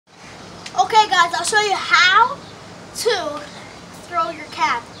Okay guys, I'll show you how to throw your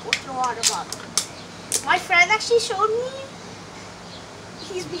cap with your water bottle. My friend actually showed me.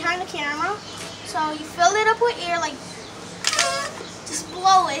 He's behind the camera. So you fill it up with air, like just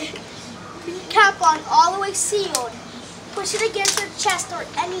blow it. Put your cap on all the way sealed. Push it against your chest or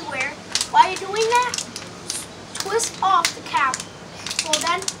anywhere. While you're doing that, twist off the cap. So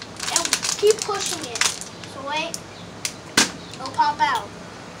then, and keep pushing it. So wait, it'll pop out.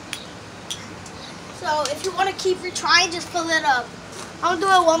 So if you want to keep retrying, just fill it up. I'm gonna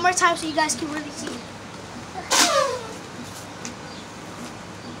do it one more time so you guys can really see.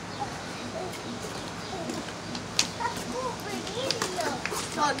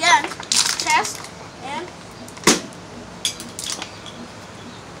 So again, chest and.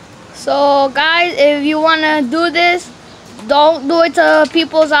 So guys, if you want to do this, don't do it to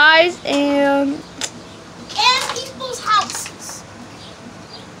people's eyes, and